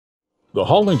The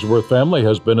Hollingsworth family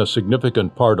has been a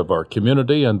significant part of our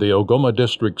community and the Algoma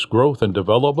District's growth and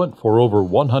development for over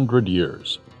 100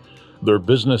 years. Their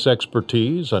business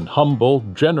expertise and humble,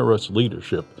 generous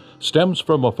leadership stems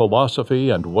from a philosophy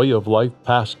and way of life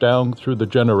passed down through the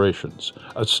generations,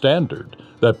 a standard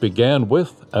that began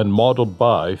with and modeled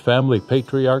by family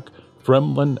patriarch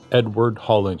Fremlin Edward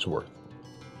Hollingsworth.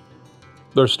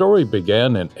 Their story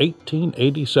began in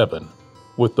 1887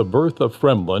 with the birth of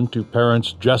Fremlin to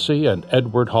parents Jesse and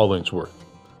Edward Hollingsworth.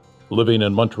 Living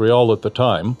in Montreal at the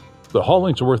time, the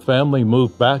Hollingsworth family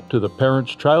moved back to the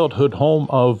parents' childhood home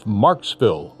of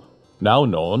Marksville, now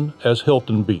known as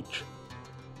Hilton Beach.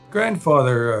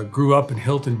 Grandfather grew up in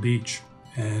Hilton Beach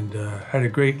and had a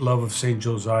great love of St.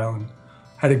 Joe's Island,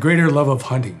 had a greater love of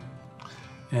hunting.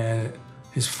 And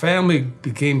his family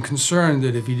became concerned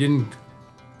that if he didn't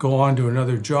go on to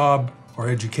another job or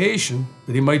education,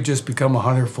 that he might just become a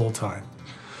hunter full-time.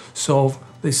 So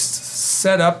they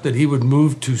set up that he would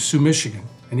move to Sioux, Michigan,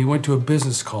 and he went to a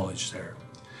business college there.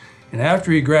 And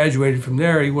after he graduated from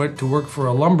there, he went to work for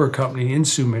a lumber company in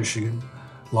Sioux, Michigan,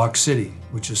 Lock City,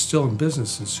 which is still in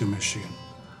business in Sioux, Michigan.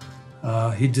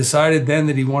 He decided then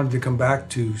that he wanted to come back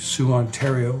to Sioux,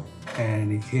 Ontario,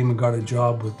 and he came and got a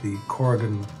job with the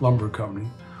Corrigan Lumber Company,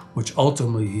 which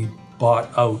ultimately he bought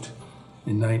out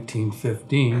in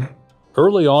 1915.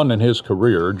 Early on in his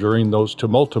career, during those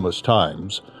tumultuous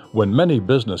times, when many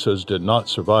businesses did not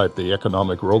survive the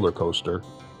economic roller coaster,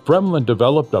 Fremlin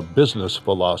developed a business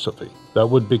philosophy that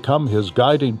would become his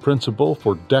guiding principle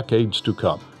for decades to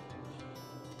come.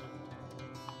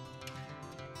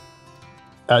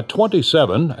 At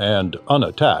 27 and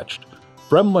unattached,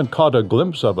 Fremlin caught a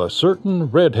glimpse of a certain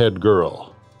redhead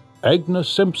girl, Agnes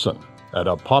Simpson, at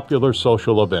a popular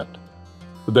social event.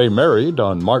 They married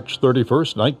on March 31,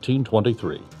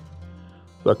 1923.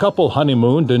 The couple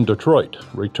honeymooned in Detroit,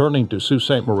 returning to Sault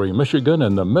Ste. Marie, Michigan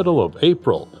in the middle of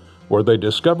April, where they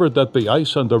discovered that the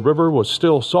ice on the river was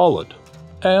still solid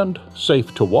and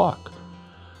safe to walk.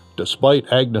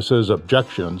 Despite Agnes's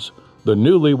objections, the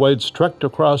newlyweds trekked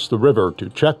across the river to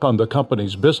check on the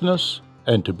company's business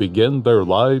and to begin their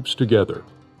lives together.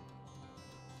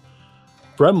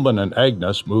 Fremlin and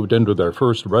Agnes moved into their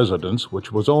first residence,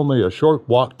 which was only a short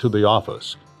walk to the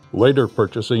office, later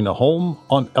purchasing a home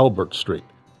on Albert Street.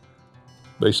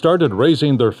 They started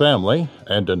raising their family,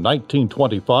 and in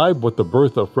 1925, with the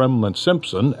birth of Fremlin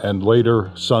Simpson and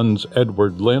later sons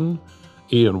Edward Lynn,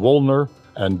 Ian Woolner,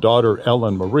 and daughter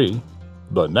Ellen Marie,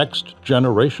 the next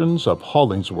generations of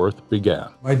Hollingsworth began.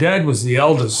 My dad was the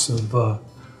eldest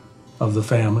of the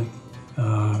family.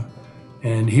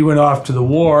 And he went off to the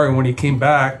war, and when he came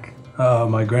back,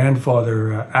 my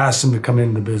grandfather asked him to come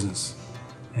into the business.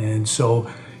 And so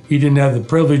he didn't have the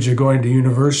privilege of going to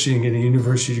university and getting a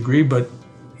university degree, but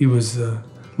he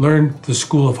learned the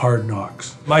school of hard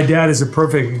knocks. My dad is a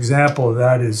perfect example of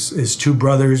that. His two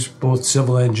brothers, both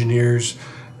civil engineers.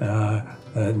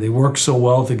 They worked so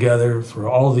well together for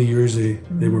all the years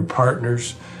they were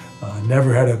partners.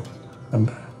 Never had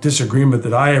a disagreement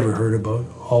that I ever heard about.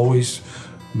 Always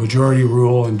majority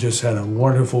rule, and just had a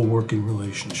wonderful working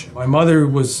relationship. My mother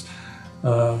was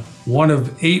one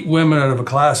of 8 women out of a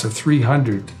class of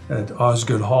 300 at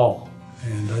Osgood Hall,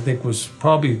 and I think was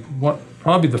probably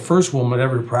the first woman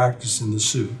ever to practice in the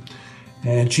Sioux.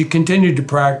 And she continued to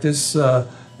practice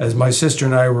as my sister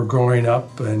and I were growing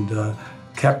up, and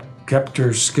kept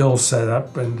her skills set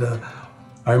up. And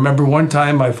I remember one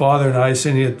time my father and I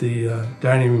sitting at the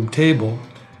dining room table,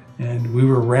 and we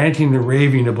were ranting and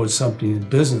raving about something in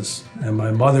business. And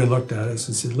my mother looked at us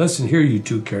and said, "Listen here, you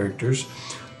two characters.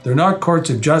 They're not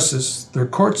courts of justice, they're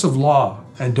courts of law,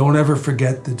 and don't ever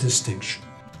forget the distinction."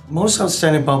 Most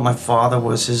outstanding about my father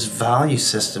was his value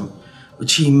system,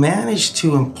 which he managed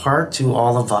to impart to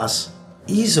all of us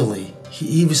easily.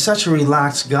 He was such a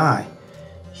relaxed guy.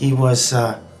 He was,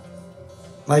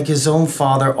 like his own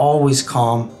father, always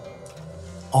calm,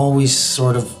 always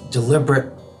sort of deliberate,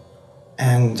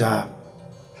 and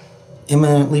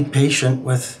eminently patient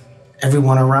with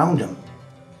everyone around him.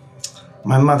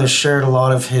 My mother shared a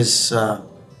lot of his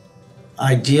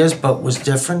ideas, but was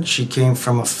different. She came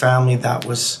from a family that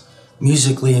was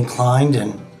musically inclined,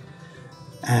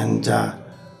 and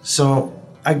so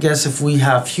I guess if we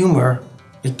have humor,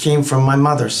 it came from my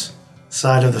mother's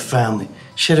side of the family.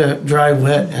 She had a dry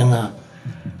wit and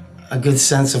a good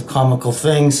sense of comical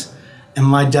things, and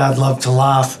my dad loved to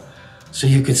laugh. So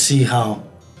you could see how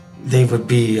they would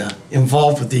be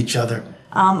involved with each other.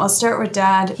 I'll start with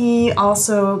Dad. He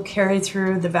also carried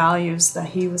through the values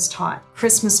that he was taught.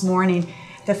 Christmas morning,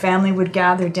 the family would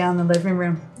gather down the living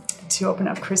room to open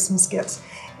up Christmas gifts.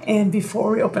 And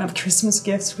before we open up Christmas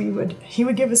gifts, he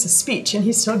would give us a speech, and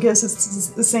he still gives us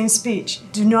the same speech.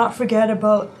 Do not forget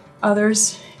about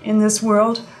others in this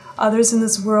world. Others in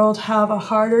this world have a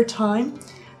harder time.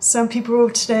 Some people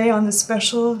today on this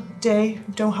special day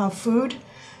don't have food,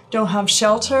 don't have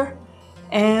shelter,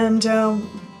 and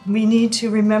we need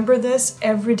to remember this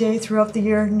every day throughout the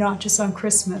year, not just on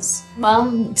Christmas.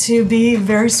 Mom, to be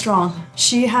very strong.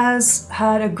 She has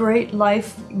had a great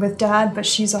life with Dad, but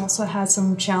she's also had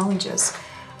some challenges.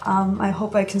 I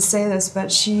hope I can say this,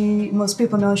 but most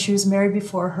people know she was married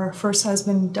before. Her first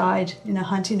husband died in a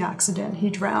hunting accident.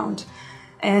 He drowned.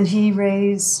 And she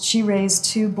raised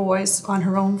 2 boys on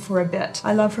her own for a bit.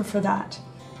 I love her for that.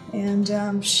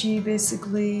 And she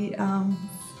basically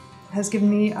has given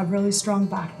me a really strong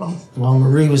backbone. Well,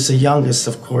 Marie was the youngest,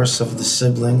 of course, of the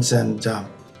siblings, and I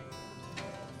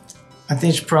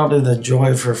think it's probably the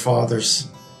joy of her father's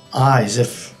eyes,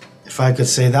 if I could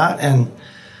say that. And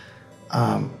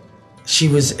she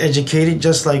was educated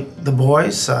just like the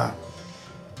boys.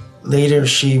 Later,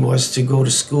 she was to go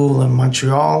to school in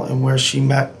Montreal, and where she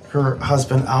met her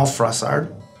husband, Al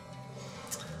Frassard.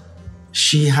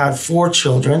 She had 4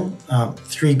 children,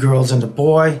 3 girls and a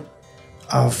boy,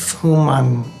 of whom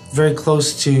I'm very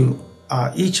close to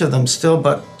each of them still,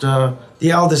 but the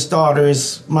eldest daughter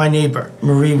is my neighbor.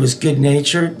 Marie was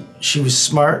good-natured. She was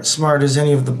smart as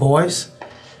any of the boys.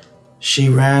 She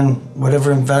ran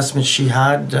whatever investment she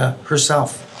had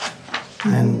herself.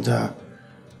 And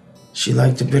she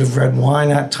liked a bit of red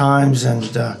wine at times, and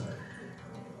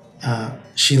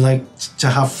she liked to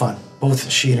have fun. Both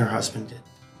she and her husband did.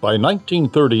 By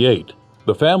 1938,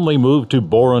 the family moved to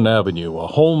Boren Avenue, a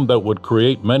home that would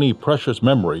create many precious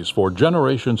memories for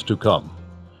generations to come.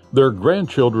 Their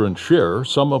grandchildren share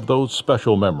some of those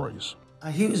special memories.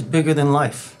 He was bigger than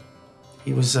life.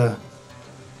 He was a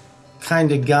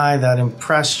kind of guy that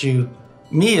impressed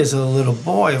me as a little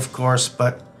boy, of course,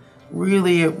 but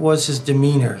really it was his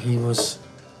demeanor. He was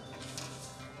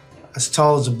as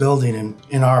tall as a building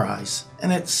in our eyes.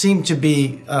 And it seemed to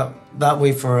be that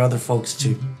way for other folks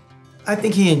too. I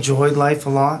think he enjoyed life a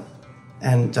lot,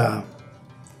 and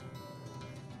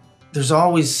there's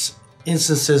always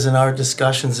instances in our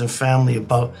discussions in family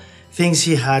about things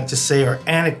he had to say or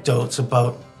anecdotes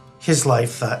about his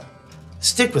life that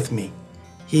stick with me.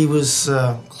 He was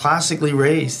classically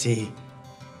raised. He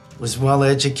was well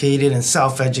educated and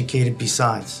self-educated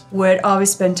besides. Would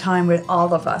always spend time with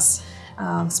all of us,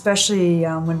 especially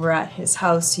when we're at his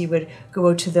house. He would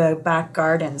go to the back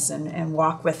gardens and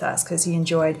walk with us because he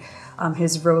enjoyed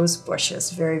his rose bushes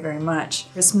very, very much.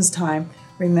 Christmas time,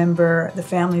 remember the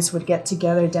families would get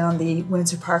together down the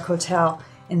Windsor Park Hotel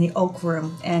in the Oak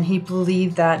Room, and he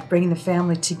believed that bringing the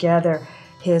family together,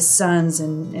 his sons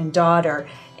and daughter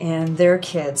and their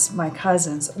kids, my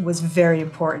cousins, was very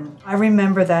important. I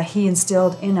remember that he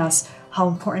instilled in us how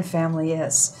important family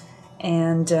is.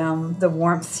 And the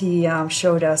warmth he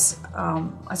showed us,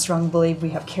 I strongly believe we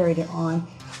have carried it on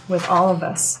with all of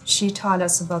us. She taught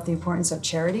us about the importance of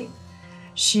charity.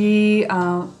 She,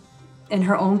 in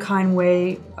her own kind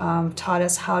way, taught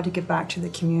us how to give back to the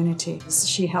community.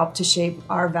 She helped to shape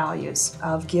our values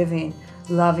of giving,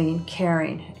 loving,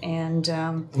 caring, and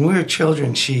when we were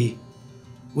children, she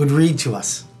would read to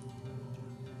us.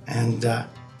 And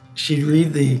she'd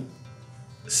read the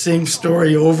same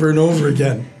story over and over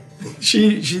again.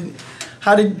 She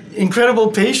had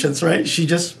incredible patience, right? She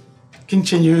just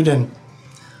continued, and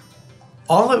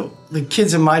all of the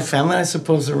kids in my family, I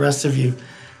suppose the rest of you,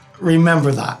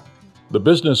 remember that. The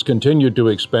business continued to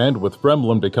expand, with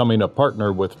Fremlin becoming a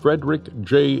partner with Frederick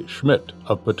J. Schmidt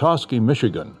of Petoskey,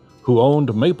 Michigan, who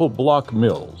owned Maple Block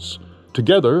Mills.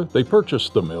 Together, they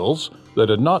purchased the mills that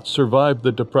had not survived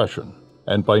the Depression,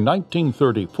 and by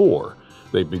 1934,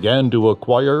 they began to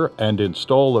acquire and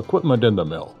install equipment in the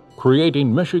mill,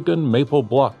 creating Michigan Maple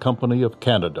Block Company of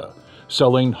Canada,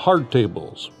 selling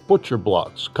hardtables, butcher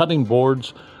blocks, cutting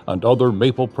boards, and other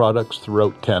maple products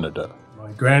throughout Canada.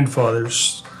 My grandfather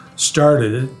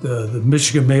started it, the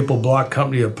Michigan Maple Block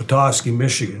Company of Petoskey,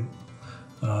 Michigan.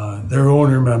 Their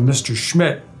owner, Mr.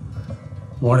 Schmidt,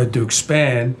 wanted to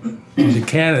expand into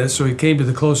Canada, so he came to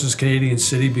the closest Canadian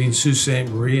city, being Sault Ste.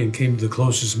 Marie, and came to the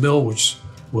closest mill, which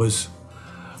was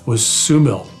Sioux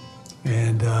Mill,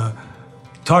 and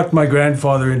talked my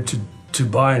grandfather into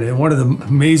buying it. And one of the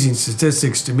amazing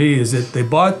statistics to me is that they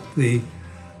bought the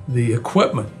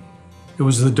equipment. It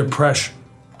was the Depression.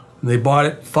 And they bought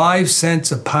it 5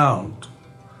 cents a pound.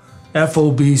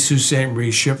 FOB Sault Ste. Marie,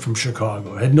 shipped from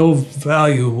Chicago. It had no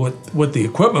value what the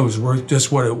equipment was worth,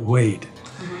 just what it weighed.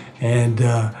 And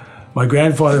my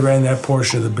grandfather ran that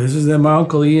portion of the business, then my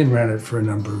Uncle Ian ran it for a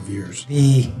number of years.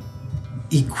 The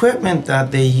equipment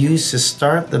that they used to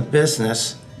start the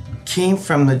business came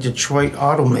from the Detroit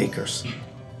automakers.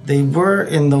 They were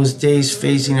in those days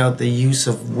phasing out the use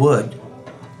of wood,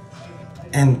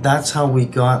 and that's how we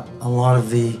got a lot of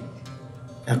the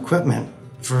equipment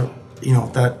for,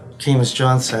 that came, as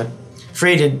John said,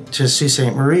 freighted to Sault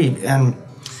Ste. Marie. And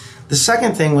the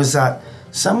second thing was that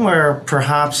somewhere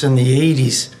perhaps in the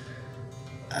 80s,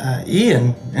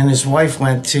 Ian and his wife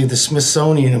went to the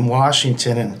Smithsonian in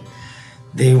Washington, and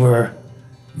they were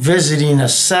visiting a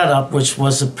setup which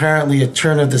was apparently a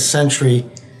turn-of-the-century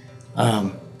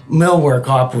millwork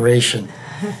operation.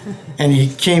 And he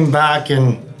came back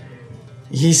and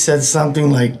he said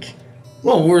something like,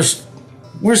 well,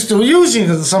 we're still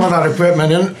using some of that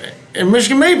equipment in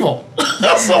Michigan Maple.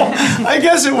 So I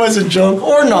guess it was a joke,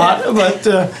 or not, but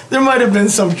there might have been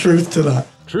some truth to that.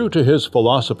 True to his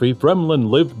philosophy, Fremlin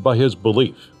lived by his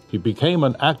belief. He became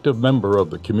an active member of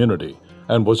the community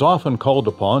and was often called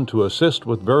upon to assist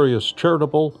with various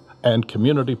charitable and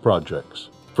community projects.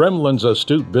 Fremlin's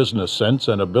astute business sense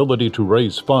and ability to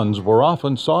raise funds were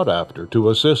often sought after to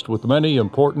assist with many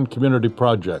important community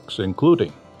projects,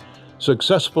 including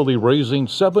successfully raising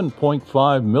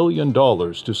 $7.5 million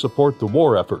to support the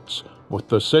war efforts with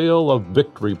the sale of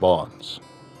victory bonds,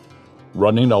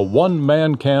 running a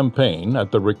one-man campaign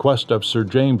at the request of Sir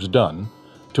James Dunn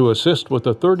to assist with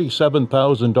a $37,000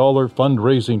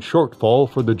 fundraising shortfall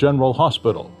for the General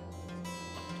Hospital.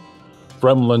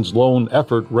 Fremlin's lone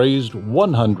effort raised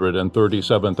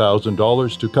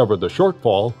 $137,000 to cover the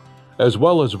shortfall, as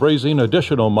well as raising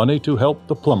additional money to help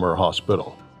the Plummer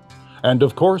Hospital. And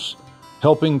of course,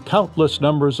 helping countless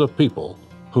numbers of people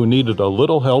who needed a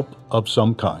little help of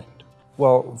some kind.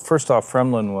 Well, first off,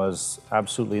 Fremlin was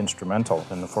absolutely instrumental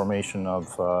in the formation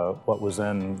of what was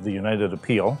then the United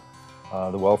Appeal,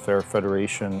 the Welfare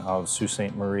Federation of Sault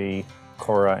Ste. Marie,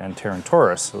 Cora, and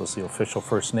Terrantoris. That was the official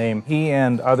first name. He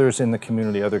and others in the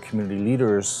community, other community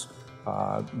leaders,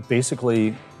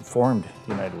 basically formed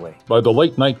United Way. By the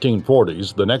late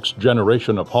 1940s, the next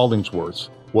generation of Hollingsworths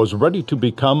was ready to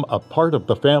become a part of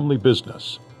the family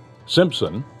business.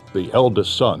 Simpson, the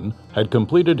eldest son, had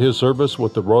completed his service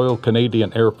with the Royal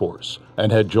Canadian Air Force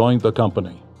and had joined the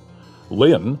company.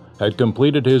 Lynn had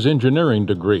completed his engineering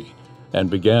degree and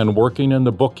began working in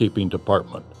the bookkeeping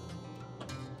department.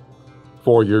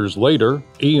 4 years later,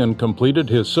 Ian completed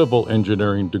his civil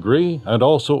engineering degree and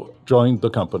also joined the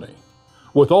company.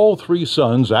 With all three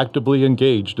sons actively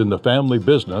engaged in the family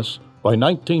business, by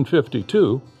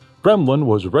 1952, Fremlin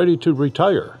was ready to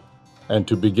retire and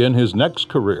to begin his next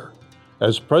career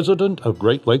as president of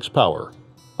Great Lakes Power,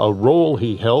 a role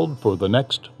he held for the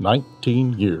next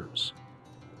 19 years.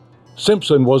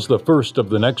 Simpson was the first of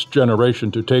the next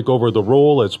generation to take over the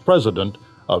role as president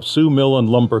of Sioux Mill and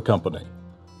Lumber Company,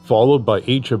 followed by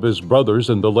each of his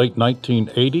brothers in the late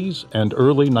 1980s and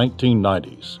early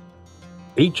 1990s.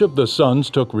 Each of the sons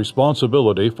took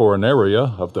responsibility for an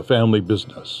area of the family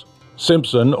business.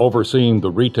 Simpson overseeing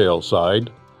the retail side,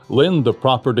 Lynn the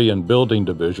property and building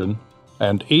division,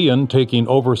 and Ian taking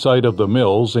oversight of the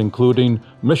mills, including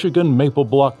Michigan Maple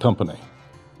Block Company.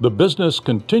 The business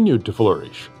continued to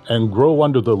flourish and grow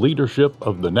under the leadership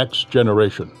of the next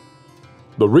generation.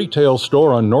 The retail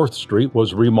store on North Street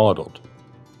was remodeled.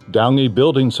 Downey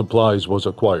Building Supplies was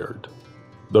acquired.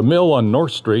 The mill on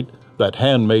North Street that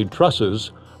handmade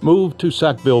trusses moved to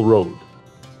Sackville Road.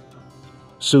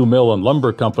 Sioux Mill and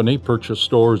Lumber Company purchased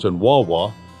stores in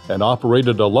Wawa and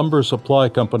operated a lumber supply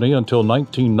company until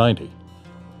 1990.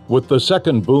 With the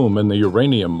second boom in the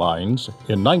uranium mines,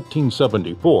 in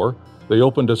 1974, they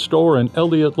opened a store in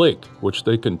Elliott Lake, which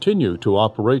they continue to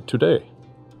operate today.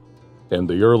 In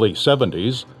the early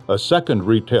 70s, a second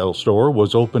retail store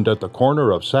was opened at the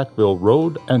corner of Sackville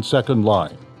Road and Second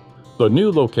Line. The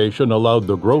new location allowed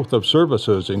the growth of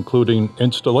services including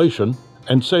installation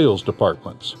and sales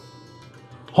departments.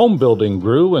 Home building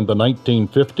grew in the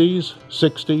 1950s,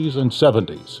 60s, and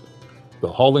 70s.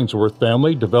 The Hollingsworth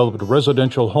family developed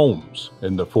residential homes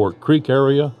in the Fort Creek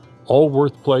area,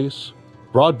 Allworth Place,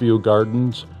 Broadview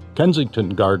Gardens, Kensington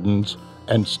Gardens,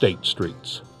 and State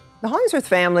Streets. The Hollingsworth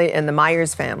family and the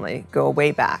Myers family go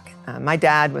way back. My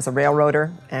dad was a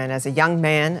railroader, and as a young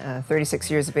man, 36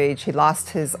 years of age, he lost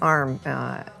his arm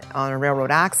on a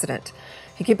railroad accident.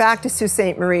 He came back to Sault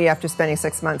Ste. Marie after spending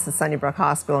 6 months in Sunnybrook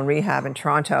Hospital and rehab in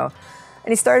Toronto.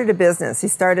 And he started a business. He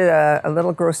started a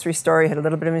little grocery store. He had a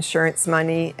little bit of insurance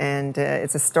money, and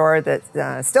it's a store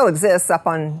that still exists up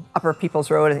on Upper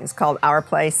Peoples Road. I think it's called Our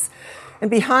Place. And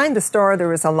behind the store, there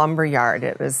was a lumber yard.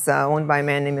 It was owned by a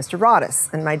man named Mr. Rodis.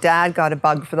 And my dad got a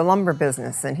bug for the lumber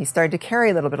business, and he started to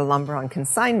carry a little bit of lumber on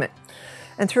consignment.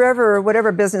 And through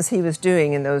whatever business he was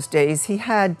doing in those days, he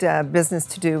had business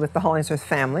to do with the Hollingsworth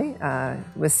family,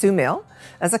 with Sue Mill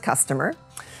as a customer.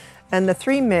 And the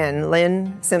three men,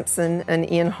 Lynn Simpson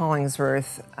and Ian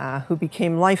Hollingsworth, who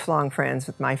became lifelong friends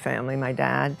with my family, my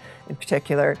dad in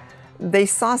particular, they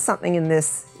saw something in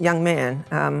this young man.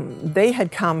 They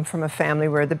had come from a family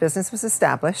where the business was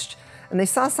established, and they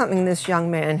saw something in this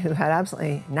young man who had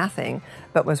absolutely nothing,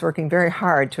 but was working very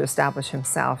hard to establish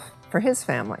himself for his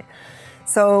family.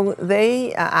 So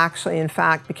they actually, in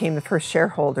fact, became the first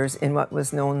shareholders in what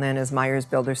was known then as Myers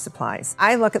Builders Supplies.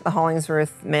 I look at the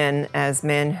Hollingsworth men as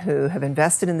men who have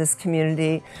invested in this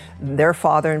community. Their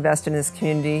father invested in this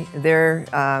community. Their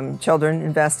children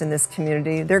invest in this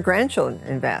community. Their grandchildren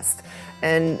invest.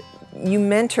 And you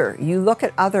mentor, you look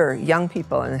at other young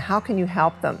people and how can you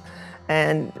help them?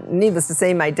 And needless to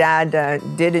say, my dad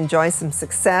did enjoy some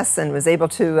success and was able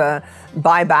to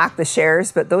buy back the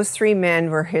shares, but those three men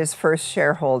were his first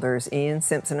shareholders, Ian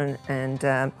Simpson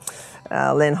and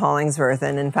Lynn Hollingsworth.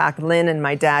 And in fact, Lynn and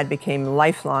my dad became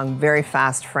lifelong, very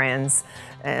fast friends.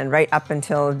 And right up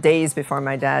until days before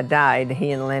my dad died,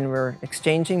 he and Lynn were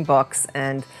exchanging books,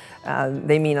 and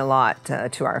they mean a lot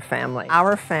to our family.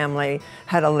 Our family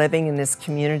had a living in this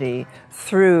community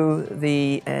through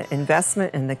the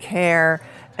investment and the care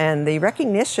and the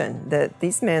recognition that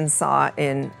these men saw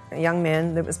in a young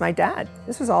man that was my dad.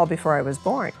 This was all before I was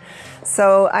born.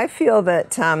 So I feel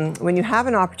that when you have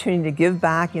an opportunity to give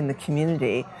back in the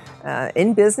community,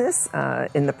 in business,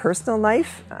 in the personal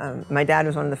life. My dad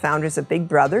was one of the founders of Big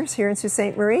Brothers here in Sault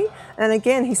Ste. Marie. And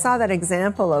again, he saw that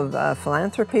example of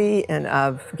philanthropy and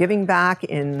of giving back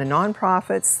in the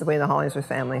nonprofits, the way the Hollingsworth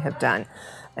family have done.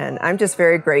 And I'm just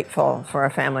very grateful for a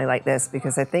family like this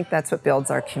because I think that's what builds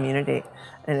our community.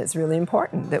 And it's really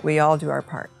important that we all do our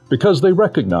part. Because they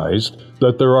recognized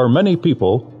that there are many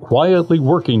people quietly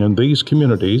working in these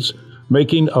communities,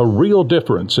 making a real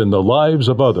difference in the lives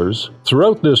of others.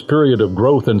 Throughout this period of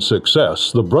growth and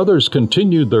success, the brothers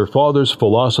continued their father's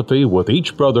philosophy, with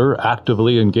each brother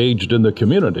actively engaged in the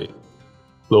community.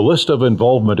 The list of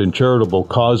involvement in charitable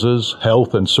causes,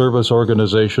 health and service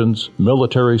organizations,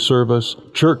 military service,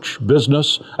 church,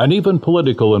 business, and even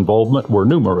political involvement were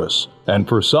numerous, and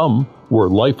for some were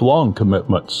lifelong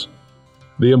commitments.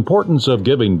 The importance of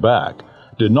giving back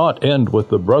did not end with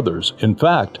the brothers. In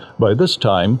fact, by this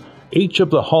time, each of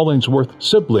the Hollingsworth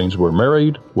siblings were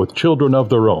married with children of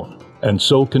their own, and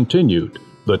so continued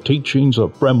the teachings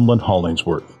of Fremlin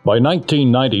Hollingsworth. By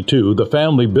 1992, the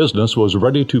family business was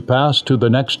ready to pass to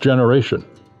the next generation.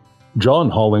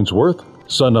 John Hollingsworth,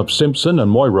 son of Simpson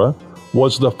and Moira,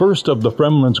 was the first of the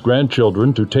Fremlin's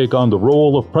grandchildren to take on the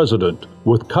role of president,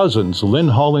 with cousins Lynn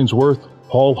Hollingsworth,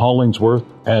 Paul Hollingsworth,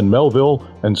 Ann Melville,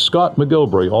 and Scott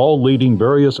McGilvery all leading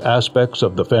various aspects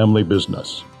of the family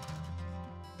business.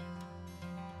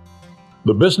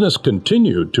 The business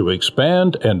continued to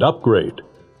expand and upgrade.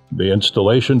 The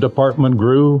installation department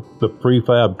grew, the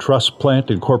prefab truss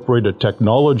plant incorporated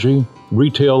technology,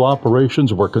 retail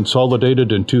operations were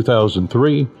consolidated in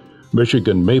 2003,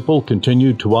 Michigan Maple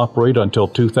continued to operate until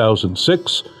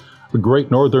 2006, the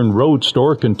Great Northern Road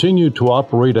store continued to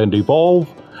operate and evolve,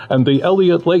 and the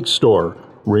Elliott Lake store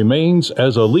remains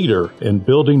as a leader in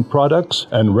building products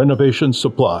and renovation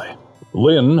supply.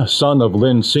 Lynn, son of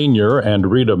Lynn Sr.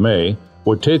 and Rita May,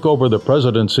 would take over the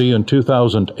presidency in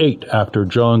 2008 after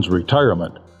John's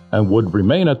retirement, and would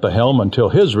remain at the helm until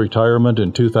his retirement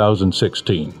in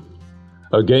 2016.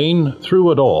 Again,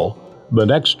 through it all, the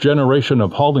next generation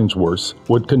of Hollingsworths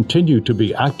would continue to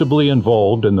be actively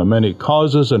involved in the many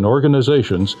causes and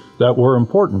organizations that were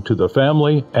important to the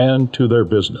family and to their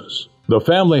business. The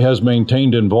family has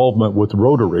maintained involvement with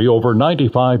Rotary over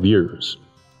 95 years.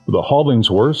 The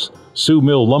Hollingsworths, Sue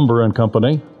Mill Lumber and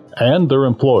Company, and their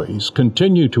employees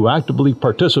continue to actively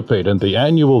participate in the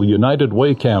annual United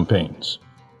Way campaigns.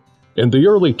 In the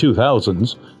early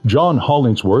 2000s, John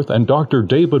Hollingsworth and Dr.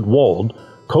 David Wald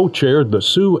co-chaired the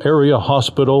Sioux Area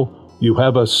Hospital You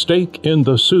Have a Stake in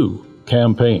the Sioux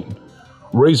campaign,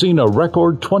 raising a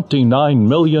record $29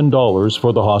 million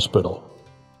for the hospital.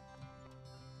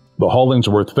 The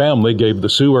Hollingsworth family gave the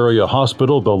Sioux Area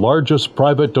Hospital the largest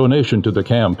private donation to the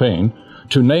campaign,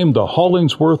 to name the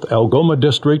Hollingsworth Algoma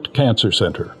District Cancer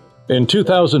Center. In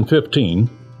 2015,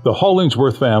 the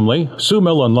Hollingsworth family, Sue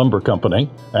Mill and Lumber Company,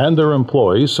 and their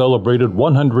employees celebrated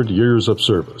 100 years of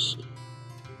service.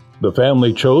 The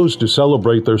family chose to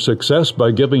celebrate their success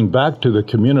by giving back to the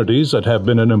communities that have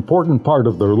been an important part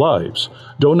of their lives,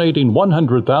 donating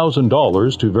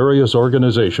 $100,000 to various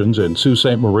organizations in Sault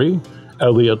Ste. Marie,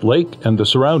 Elliott Lake, and the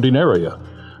surrounding area,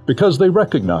 because they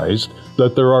recognized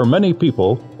that there are many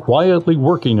people quietly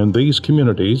working in these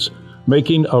communities,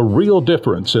 making a real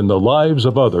difference in the lives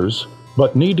of others,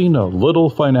 but needing a little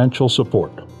financial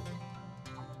support.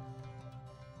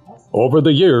 Over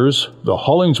the years, the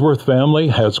Hollingsworth family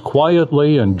has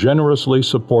quietly and generously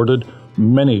supported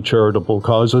many charitable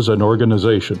causes and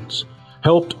organizations,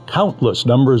 helped countless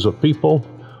numbers of people,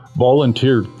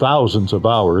 volunteered thousands of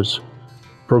hours,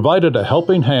 provided a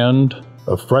helping hand,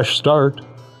 a fresh start,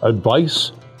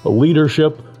 advice,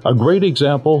 leadership, a great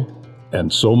example,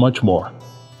 and so much more.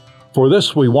 For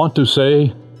this, we want to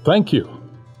say thank you.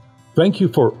 Thank you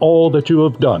for all that you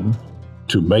have done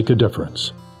to make a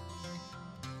difference.